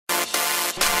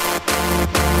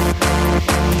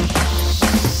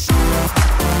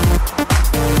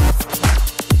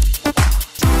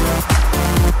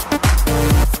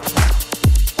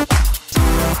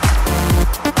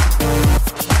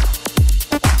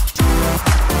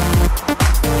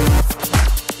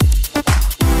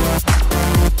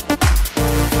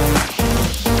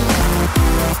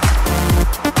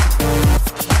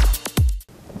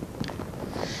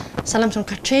ሰላም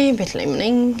ሰንካቼ ቤትላይም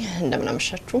ነኝ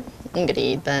እንደምናመሻችሁ እንግዲህ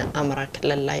በአማራ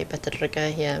ክልል ላይ በተደረገ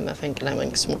የመፈንቅለ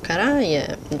መንግስት ሙከራ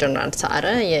የጀነራል ሰዓረ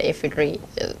የኢፌድሪ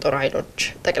ጦር ኃይሎች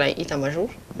ጠቅላይ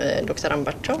ኢታማዦር ዶክተር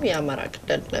አምባቸው የአማራ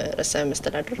ክልል ርዕሰ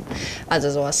መስተዳድር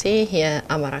አዘዘዋሴ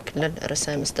የአማራ ክልል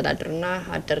ርዕሰ መስተዳድርና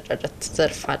አደረጃጀት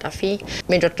ዘርፍ ኃላፊ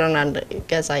ሜጀር ጀነራል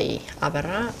ገዛይ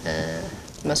አበራ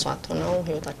መስዋዕት ሆነው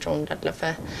ህይወታቸው እንዳለፈ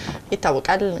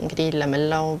ይታወቃል እንግዲህ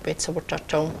ለመላው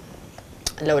ቤተሰቦቻቸው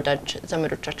ለወዳጅ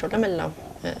ዘመዶቻቸው ለመላው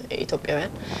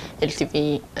ኢትዮጵያውያን Ltv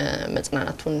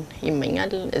መጽናናቱን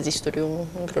ይመኛል እዚህ ስቱዲዮ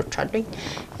እንግዶች አሉኝ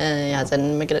ያዘን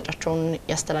መግለጫቸውን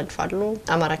ያስተላልፋሉ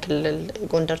አማራ ክልል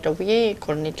ጎንደር ደውዬ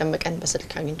ኮሎኔል ደመቀን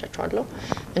በስልክ አግኝቻቸዋለሁ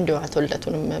እንዲሁ አቶ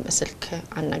ለቱንም በስልክ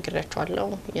አናግሬያቸዋለሁ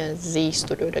የዚህ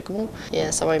ስቱዲዮ ደግሞ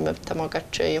የሰብአዊ መብት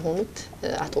ተሟጋች የሆኑት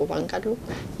አቶ ኦባንግ አሉ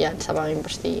የአዲስ አበባ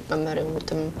ዩኒቨርሲቲ መምህር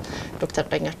የሆኑትም ዶክተር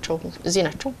ዳኛቸው እዚህ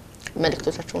ናቸው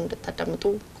መልእክቶቻቸውን እንድታዳምጡ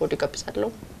ኮድ ይጋብዛለሁ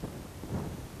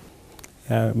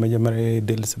መጀመሪያ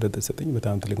ድል ስለተሰጠኝ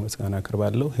በጣም ትልቅ ምስጋና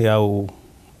አቀርባለሁ ያው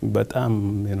በጣም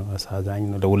አሳዛኝ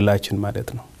ነው ለሁላችን ማለት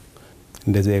ነው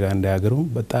እንደዚህ ጋር እንዳያገሩ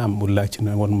በጣም ሁላችን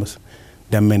ኦልሞስት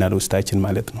ደመናል ውስጣችን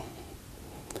ማለት ነው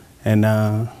እና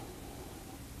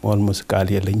ኦልሞስት ቃል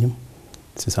የለኝም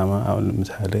ሲሰማ አሁን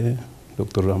ለምሳሌ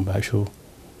ዶክተር አምባሾ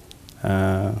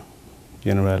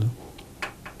ጀነራል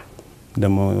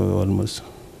ደሞ ኦልሞስት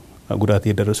ጉዳት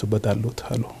የደረሱበት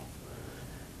አሉ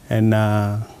እና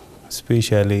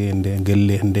ስፔሻሊ እንደ ግሌ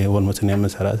እንደ ኦልሞስት ነው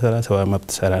መሰራ ሰብአዊ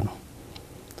መብት ሰራ ነው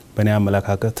በእኔ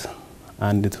አመለካከት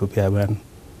አንድ ኢትዮጵያውያን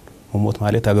ሞት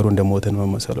ማለት ሀገሩ እንደሞተ ነው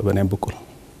መሰለው በእኔ በኩል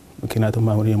ምክንያቱም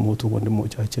አሁን የሞቱ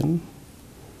ወንድሞቻችን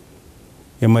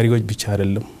የመሪዎች ብቻ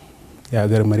አይደለም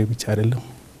የሀገር መሪ ብቻ አይደለም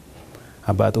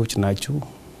አባቶች ናቸው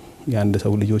የአንድ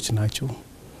ሰው ልጆች ናቸው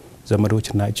ዘመዶች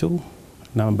ናቸው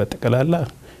እና በተቀላላ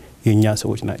የኛ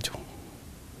ሰዎች ናቸው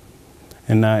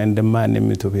እና እንደማንም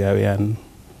ኢትዮጵያውያን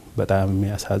በጣም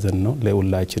የሚያሳዝን ነው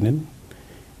ለሁላችንን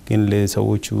ግን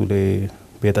ለሰዎቹ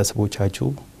ለቤተሰቦቻቸው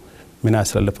ምን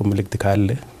አስተላልፈው መልእክት ካለ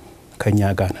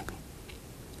ከኛ ጋር ነው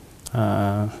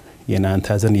የናንተ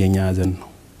ሀዘን የኛ ሀዘን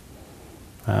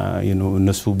ነው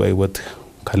እነሱ በህይወት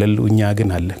ከሌሉ እኛ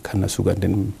ግን አለ ከነሱ ጋር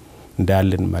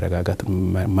እንዳለን መረጋጋት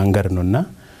መንገር ነውና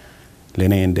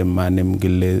ለኔ እንደማንም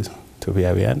ግለ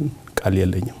ኢትዮጵያውያን ቃል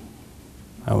የለኝም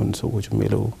አሁን ሰዎች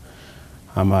የሚለው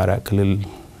አማራ ክልል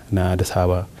እና አዲስ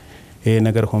አበባ ይሄ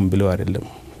ነገር ሆን ብለው አይደለም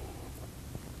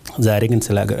ዛሬ ግን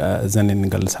ስለዘን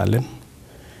እንገልጻለን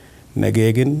ነገ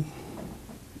ግን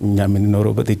እኛ ምን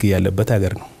ኖርበት ያለበት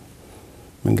ሀገር ነው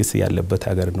መንግስት ያለበት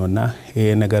ሀገር ነውና ይሄ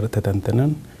ነገር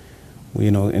ተተንተነን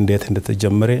እንዴት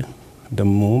እንደተጀመረ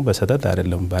ደሞ በሰጠት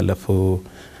አይደለም ባለፈው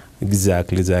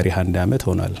ግዛክሊ ዛሬ አንድ አመት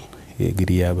ሆኗል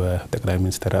የግዲያ በጠቅላይ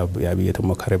ሚኒስትር አብይ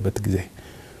የተሞከረበት ጊዜ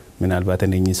ምናልባት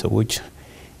እነኚህ ሰዎች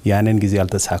ያንን ጊዜ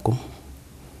አልተሳኩም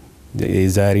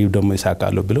ዛሬው ደሞ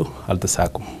ይሳካሉ ብለው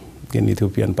አልተሳኩም ግን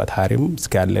ኢትዮጵያን ፓታሪም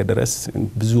እስካለ ድረስ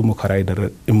ብዙ ሙከራ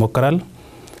ይሞከራል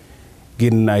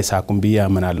ግን አይሳኩም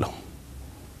በያመናለሁ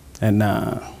እና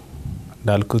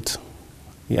ዳልኩት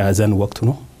ያዘን ወቅቱ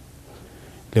ነው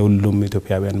ለሁሉም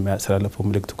ኢትዮጵያውያን የሚያስተላልፈው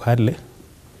መልእክቱ ካለ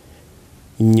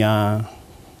እኛ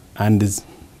አንድ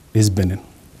ህዝብንን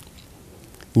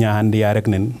እኛ አንድ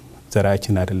ያረግነን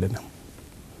ዘራችን አይደለም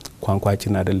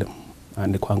ቋንቋችን አይደለም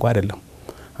አንድ ቋንቋ አይደለም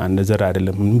አንድ ዘር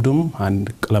አይደለም ምንድም አንድ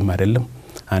ቀለም አይደለም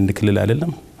አንድ ክልል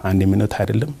አይደለም አንድ ምንት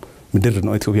አይደለም ምድር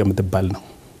ነው ኢትዮጵያ የምትባል ነው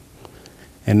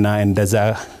እና እንደዛ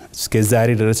እስከዛሬ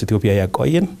ድረስ ኢትዮጵያ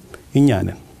ያቆየን እኛ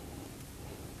ነን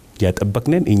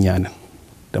ያጠበቅነን እኛ ነን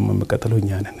ደሞ መቀጠለው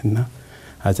እኛ ነን እና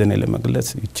ሀዘኔ ለመግለጽ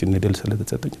እቺን ድል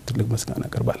ስለተሰጠኝ ትልቅ ምስጋና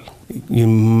አቀርባለሁ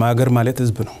ሀገር ማለት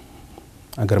ህዝብ ነው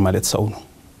ሀገር ማለት ሰው ነው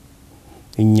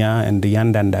እኛ እንደ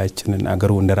ያንዳንዳችንን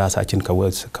ሀገሩ እንደራሳችን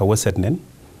ከወሰድነን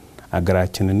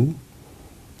ሀገራችንን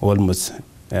ኦልሞስት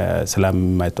ሰላም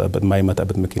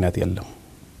ማይመጣበት ምክንያት የለም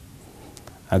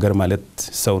ሀገር ማለት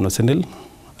ሰው ነው ስንል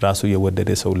ራሱ የወደደ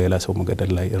ሰው ሌላ ሰው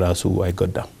መገደል ላይ ራሱ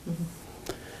አይጎዳም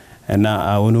እና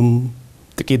አሁንም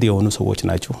ጥቂት የሆኑ ሰዎች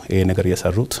ናቸው ይሄ ነገር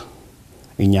ያሰሩት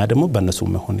እኛ ደግሞ በእነሱ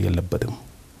መሆን የለበትም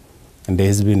እንደ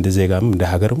ህዝብ እንደ ዜጋም እንደ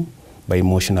ሀገርም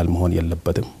በኢሞሽናል መሆን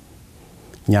የለበትም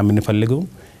እኛ የምንፈልገው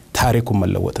ታሪኩን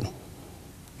መለወጥ ነው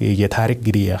የታሪክ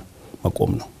ግድያ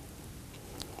መቆም ነው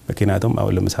ምክንያቱም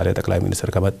አሁን ለምሳሌ ጠቅላይ ሚኒስትር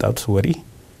ከመጣው ወዲ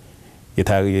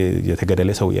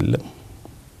የተገደለ ሰው የለም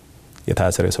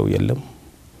የታሰረ ሰው የለም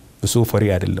እሱ ፈሪ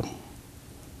አይደለም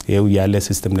ይሄው ያለ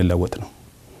ሲስተም ለለወጥ ነው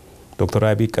ዶክተር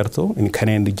አብይ ቀርቶ ከኔ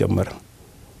እንዲጀመር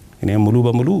እኔ ሙሉ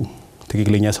በሙሉ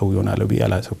ትክክለኛ ሰው ይሆናል ብዬ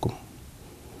አላሰብኩም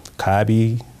ከአብይ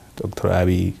ዶክተር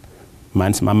አብይ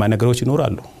ማንስማማ ነገሮች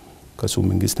ይኖራሉ ከሱ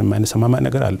መንግስት ማንስማማ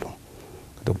ነገር አሉ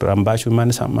ዶክተር አምባሹ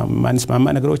ማንስማማ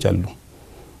ነገሮች አሉ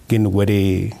ግን ወደ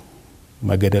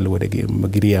መግደል ወደ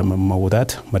መግደያ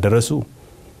መውጣት መድረሱ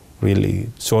really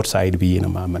short side ብዬ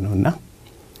ነው ማመነውና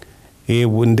ይሄ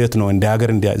እንዴት ነው እንደ ሀገር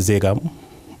እንደ ዜጋም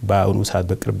በአሁኑ ሰዓት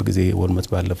በቅርብ ጊዜ ወልመት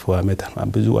ባለፈው አመት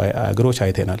ብዙ አገሮች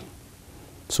አይተናል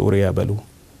ሱሪያ በሉ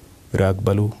ኢራቅ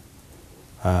በሉ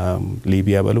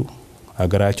ሊቢያ በሉ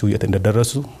አገራቸው የት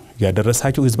እንደደረሱ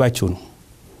ያደረሳቸው ህዝባቸው ነው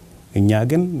እኛ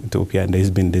ግን ኢትዮጵያ እንደ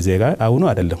ህዝብ እንደ ዜጋ አሁን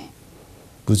አይደለም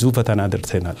ብዙ ፈተና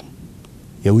ደርሰናል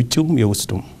የውጭም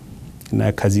የውስጡም እና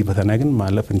ከዚህ ፈተና ግን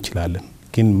ማለፍ እንችላለን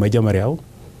ግን መጀመሪያው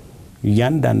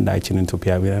ያንዳንዳችን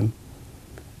ኢትዮጵያውያን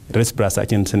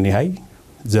ራሳችን ስንያይ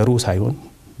ዘሩ ሳይሆን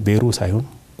ቤሩ ሳይሆን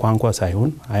ቋንቋ ሳይሆን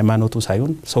ሃይማኖቱ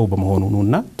ሳይሆን ሰው በመሆኑ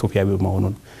ነውና ኢትዮጵያዊ በመሆኑ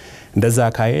እንደዛ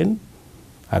ካየን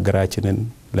አገራችንን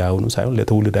ለአሁኑ ሳይሆን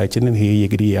ለተውልዳችንን ይሄ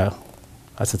የግድያ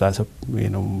አስተሳሰብ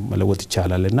ነው መለወጥ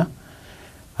ይቻላልና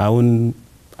አሁን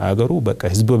አገሩ በቃ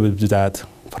ህዝቡ በብዛት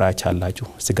ፍራቻ አላቸው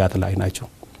ስጋት ላይ ናቸው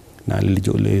እና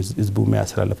ህዝቡ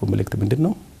የሚያስተላልፈው መልእክት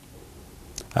ምንድነው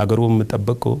አገሩ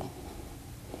የምጠበቀው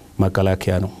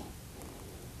መከላከያ ነው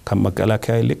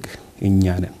ከመከላከያ ይልቅ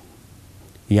እኛ ነን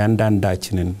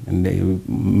ያንዳንዳችንን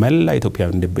መላ ኢትዮጵያ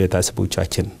እንደ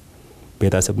ቤተሰቦቻችን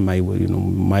ቤተሰብ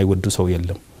ማይወዱ ሰው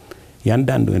የለም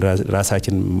ያንዳንዱ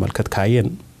ራሳችን መልከት ካየን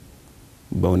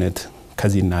በእውነት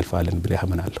ከዚህ እናልፋለን ብለ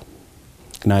ያመናለሁ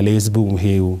እና ለህዝቡ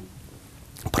ይሄው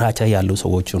ፍራቻ ያለው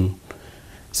ሰዎችን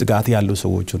ስጋት ያለው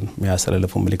ሰዎችን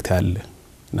የሚያስተላልፈው መልእክት አለ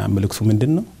እና መልእክቱ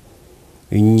ምንድነው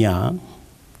እኛ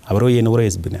አብረው የኖረ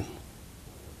ህዝብ ነን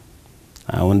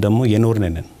አሁን ደግሞ የኖርን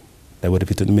ነን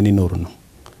ለወደፊቱ ምን ይኖር ነው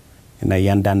እና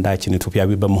ያንዳንዳችን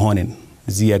ኢትዮጵያዊ በመሆንን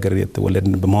እዚህ ሀገር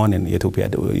የተወለድን በመሆንን ኢትዮጵያ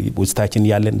ውስጣችን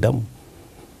ያለን ደም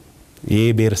ይሄ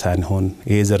ብሔር ሳይሆን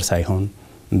ይሄ ዘር ሳይሆን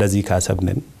እንደዚህ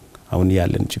ካሰብነን አሁን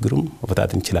ያለን ችግሩም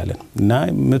መፍታት እንችላለን እና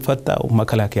መፈታው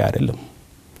መከላከያ አይደለም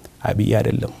አብይ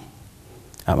አይደለም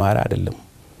አማራ አይደለም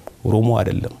ኦሮሞ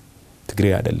አይደለም ትግሬ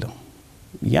አይደለም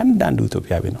ያንዳንዱ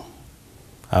ኢትዮጵያዊ ነው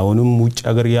አሁንም ውጭ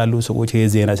ሀገር ያሉ ሰዎች ይሄ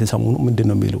ዜና ሲሰሙ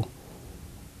ምንድነው የሚሉ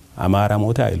አማራ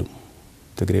ሞተ አይሉ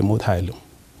ትግሬ ሞተ አይሉ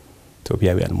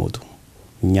ኢትዮጵያውያን ሞቱ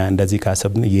እኛ እንደዚህ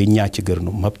ካሰብን የኛ ችግር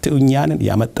ነው መብት እኛንን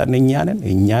ያመጣን እኛንን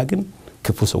እኛ ግን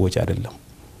ክፉ ሰዎች አይደለም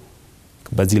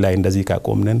በዚህ ላይ እንደዚህ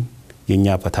ካቆምነን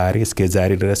የኛ ፈታሪ እስከ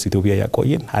ዛሬ ድረስ ኢትዮጵያ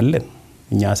ያቆየን አለን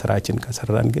እኛ ስራችን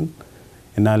ከሰራን ግን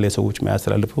እና ለሰዎች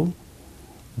የሚያስተላልፈው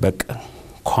በቃ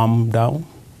calm down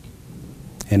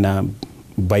እና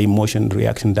by emotion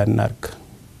reaction እንዳናርክ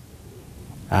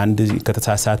አንድ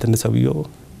ከተሳሳተን ሰውየው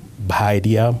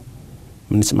በአይዲያ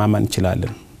ምንስማማን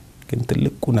እንችላለን ግን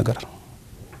ትልቁ ነገር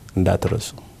እንዳትረሱ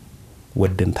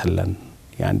ወደን ተላን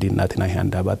ያንዲ እናትና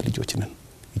ያንዳ አባት ልጆች ነን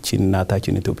እቺ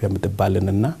እናታችን ኢትዮጵያ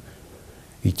ምትባልንና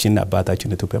እቺን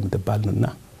አባታችን ኢትዮጵያ ምትባልንና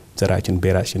ዘራችን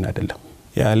ቤራችን አይደለም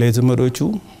ያ ለዘመዶቹ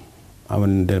አሁን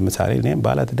እንደ ምሳሌ እኔ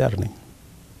ባለትዳር ነኝ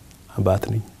አባት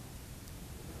ነኝ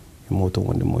የሞቱ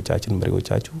ወንድሞቻችን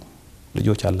መሪዎቻችሁ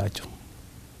ልጆች አላችሁ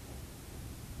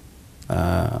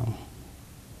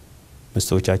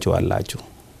ምስቶቻችሁ አላችሁ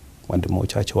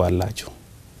ወንድሞቻችሁ አላችሁ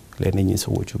ለነኚህ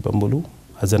ሰዎች በሙሉ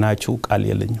አዘናችሁ ቃል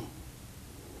የለኝም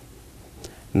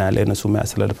እና ለነሱ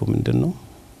የሚያስተላልፉ ምንድነው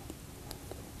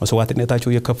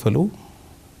መስዋዕትነታቸው የከፈሉ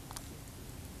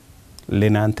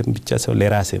ለናንተም ብቻ ሰው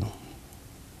ለራሴ ነው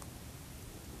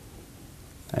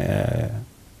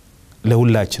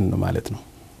ለሁላችን ነው ማለት ነው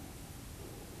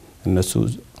እነሱ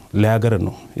ለሀገር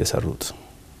ነው የሰሩት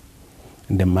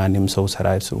እንደማንም ሰው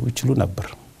ሰራይ ሰው ይችሉ ነበር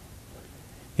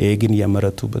ይሄ ግን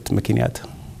የመረጡበት ምክንያት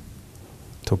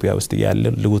ኢትዮጵያ ውስጥ ያለ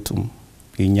ልውጡም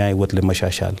የኛ ህይወት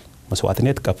ለመሻሻል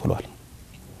መስዋዕትነት ከፍሏል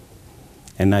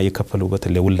እና የከፈሉበት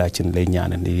ለሁላችን ለኛ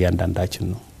ነን ያንዳንዳችን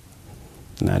ነው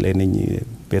እና ለነኝ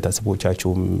ቤተሰቦቻቸው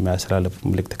የሚያስተላልፉ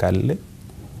መልእክት ካለ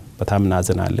በጣም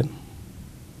እናዘናለን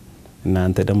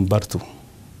እናንተ ደም በርቱ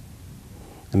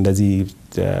እንደዚህ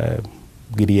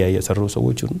ግድያ የሰሩ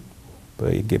ሰዎችን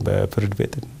በፍርድ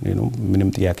ቤት ምንም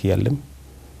ጥያቄ ያለም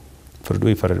ፍርዱ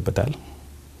ይፈረድበታል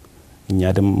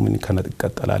እኛ ደም ምን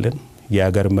ከነጥቀጣላለን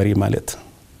የሀገር መሪ ማለት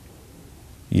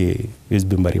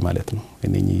የህዝብ መሪ ማለት ነው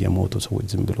እነኚህ የሞቱ ሰዎች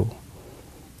ዝም ብሎ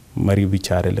መሪ ብቻ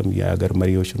አይደለም የሀገር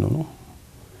መሪዎች ነው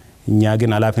እኛ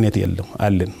ግን ኃላፊነት የለም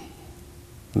አለን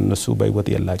እነሱ በህይወት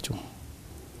ያላቸው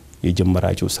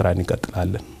የጀመራቸው ስራን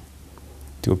ይቀጥላለን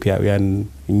ኢትዮጵያውያን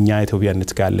እኛ ኢትዮጵያውያን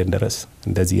እስካለን ድረስ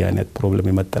እንደዚህ አይነት ፕሮብሌም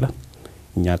ይመጣል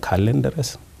እኛ ካለን ድረስ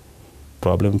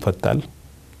ፕሮብሌም ፈታል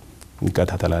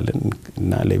እንከታተላለን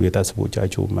እና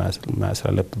ለቤተሰቦቻችሁ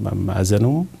ማስረለብ ማዘኑ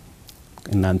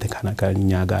እናንተ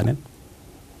ከኛ ጋር ነን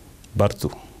በርቱ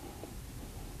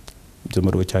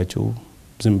ዘመዶቻችሁ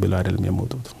ዝም ብለው አይደለም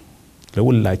የሞቱት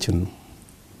ለሁላችን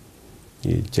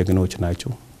ጀግኖች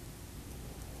ናቸው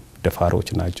ደፋሮች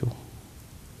ናቸው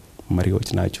መሪዎች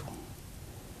ናቸው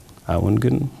አሁን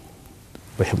ግን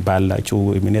ባላችሁ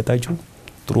እምነታችሁ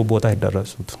ጥሩ ቦታ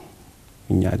ይደረሱት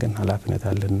እኛ ግን ኃላፊነት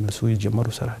አለን እሱ ይጀምሩ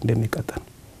ስራ እንደሚቀጥል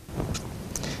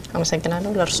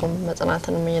አመሰግናለሁ ለርሱም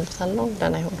መጽናትን እመኝልታለሁ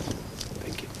ደህና ይሁኑ